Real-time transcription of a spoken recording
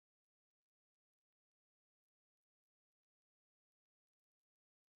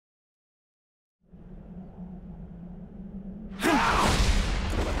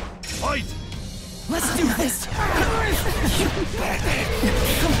Let's do this!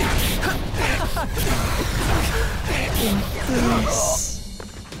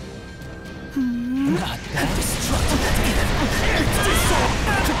 Not that destructive.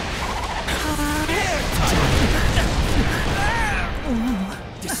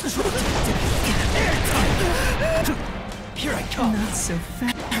 Destructive. Here I come. Not so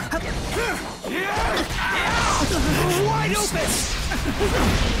fast. Wide open!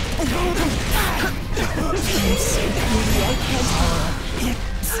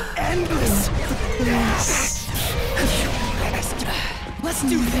 It's endless! Let's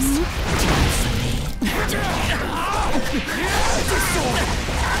do this!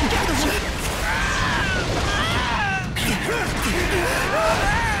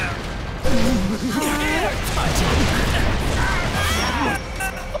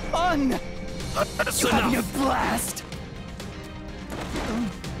 Fun! That's Having a enough! blast!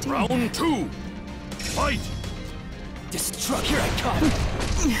 Round 2! Fight! Destruct! Here I come!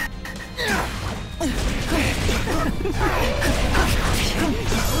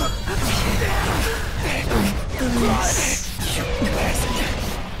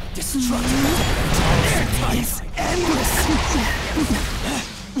 Destructive! It's endless!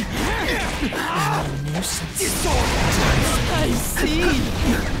 I see!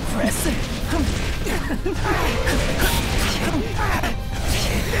 Impressive!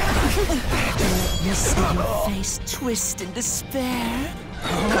 You see your face twist in despair?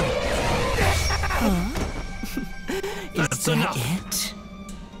 That's Is that enough. it?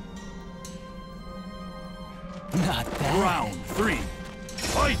 Not bad. Round 3!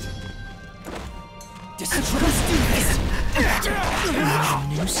 Fight! Destruct! Let's do this!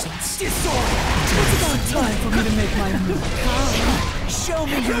 Nuisance. Disorder! It's about time for me to make my move. Show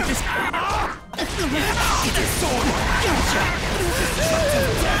me your disorder! Gotcha!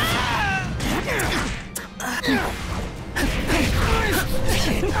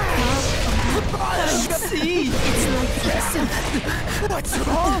 I see! It's like impressive! What's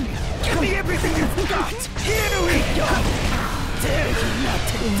wrong? Give me everything you've got! Here we go! Dare you not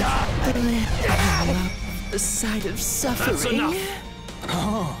to die! The sight of suffering. That's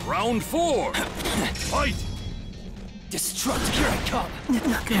enough! Round 4! Fight! Destruct! Here I come!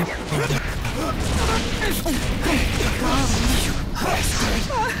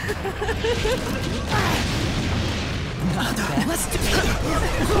 Not bad. Let's do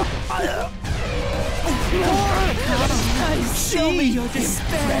Show me your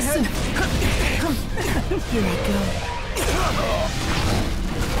despair! Here I go.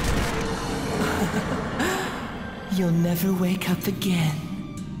 You'll never wake up again.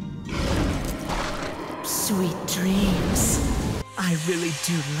 Sweet dreams. I really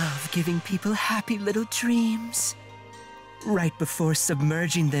do love giving people happy little dreams. Right before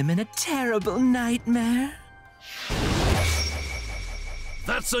submerging them in a terrible nightmare.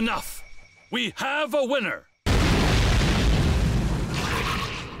 That's enough! We have a winner!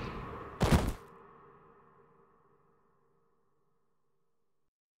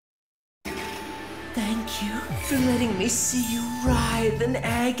 Thank you for letting me see you writhe in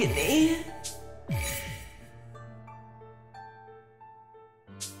agony.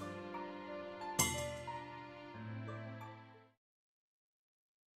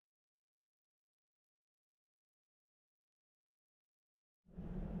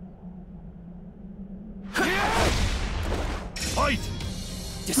 Fight!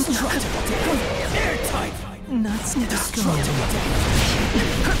 Destructive! Airtight! Nuts go. Destructive!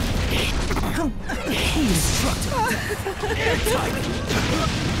 Airtight!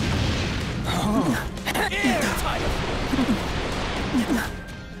 Airtight!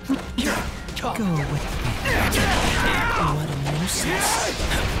 Come. Go away. What a nuisance.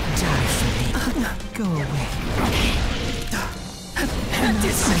 Die for me. Go away. Not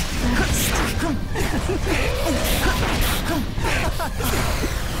so fast.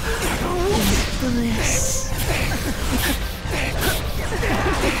 Bliss.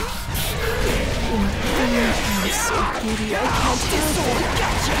 I'm so giddy I can't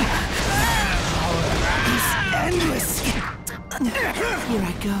Endless! Here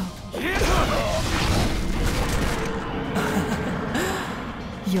I go.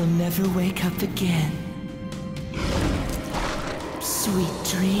 You'll never wake up again. Sweet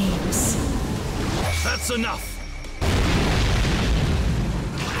dreams. That's enough!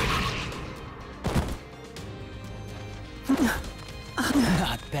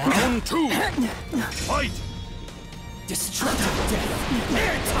 Not bad. Round 2! Fight! Destructive death!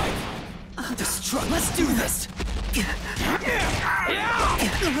 Airtight! Destruct! Let's do this!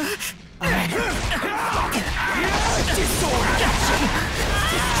 Disorder!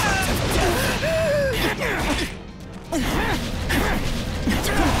 Destructive death! It's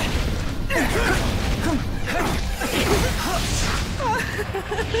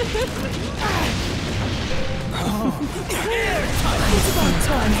about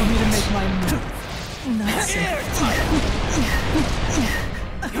time for me to make my move. Not so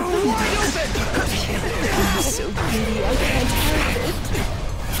Wide open! I'm so giddy, I can't help it.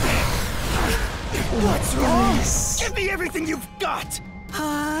 What's wrong? Give me everything you've got!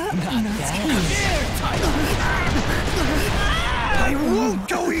 Not bad. Airtight! I won't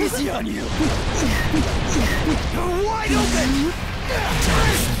go easy on you! Wide open!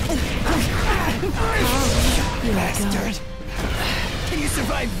 Bastard! Can you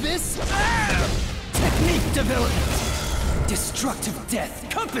survive this? Technique development! Destructive death!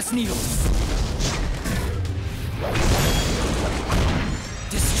 Compass needles!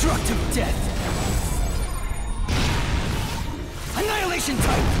 Destructive death! Annihilation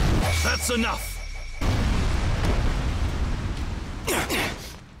type! That's enough!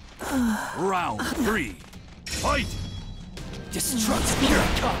 Round 3. Fight! Destructive, here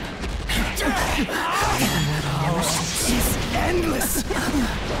I come! It's endless!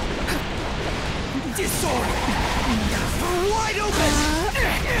 Disorder! Wide open!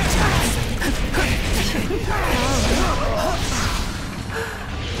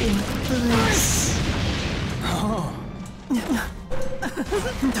 Bliss.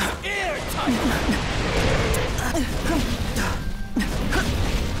 Airtight!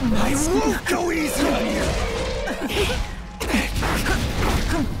 I won't go easy on you!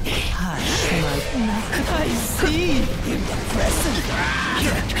 I see! Impressive!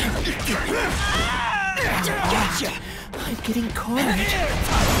 Gotcha! I'm getting cornered.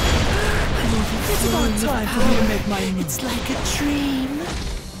 It's about time for me to make my move. It's like a dream.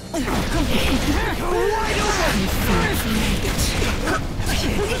 Wide open!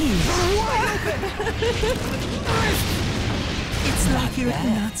 Wide open! It's like you're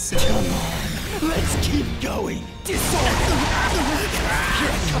not so Let's keep going! Disorder!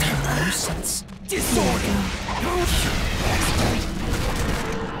 nuisance. Disorder!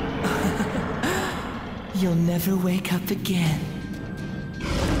 You'll never wake up again.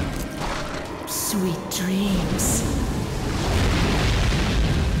 Sweet dreams.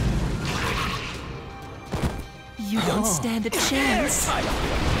 You don't stand a chance.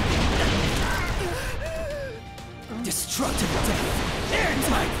 Destructive death!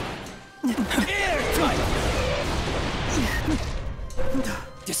 Airtight! Airtight!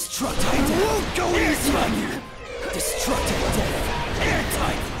 Destructive death! I won't go easy on you! Destructive death!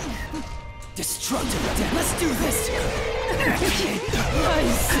 Airtight! Destructive death! Let's do this! I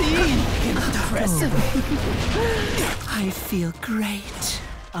see! Impressive! I feel great.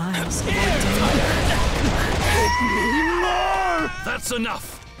 I'm so More! That's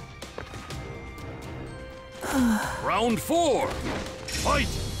enough! Round 4. Fight!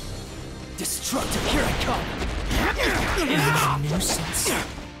 Destructive, here I come! nuisance.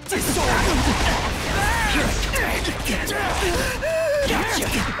 Disorder! Here I come! Gotcha!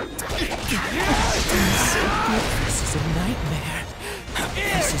 This is a nightmare.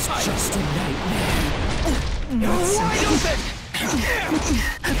 This is just a nightmare. Wide open!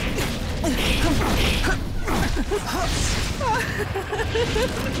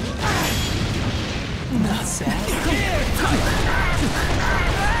 Not sad.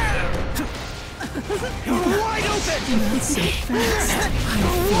 Wide open! Not so fast.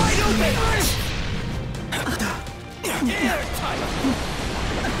 Wide open! Airtight!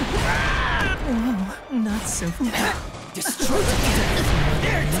 Not so fast. Destructive death!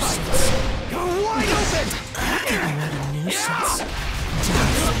 Airtight! Wide open! What a nuisance.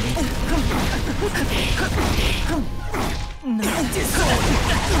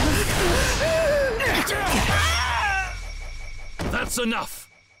 That's enough!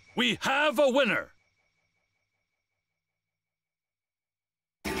 We have a winner!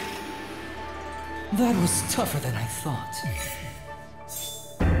 That was tougher than I thought.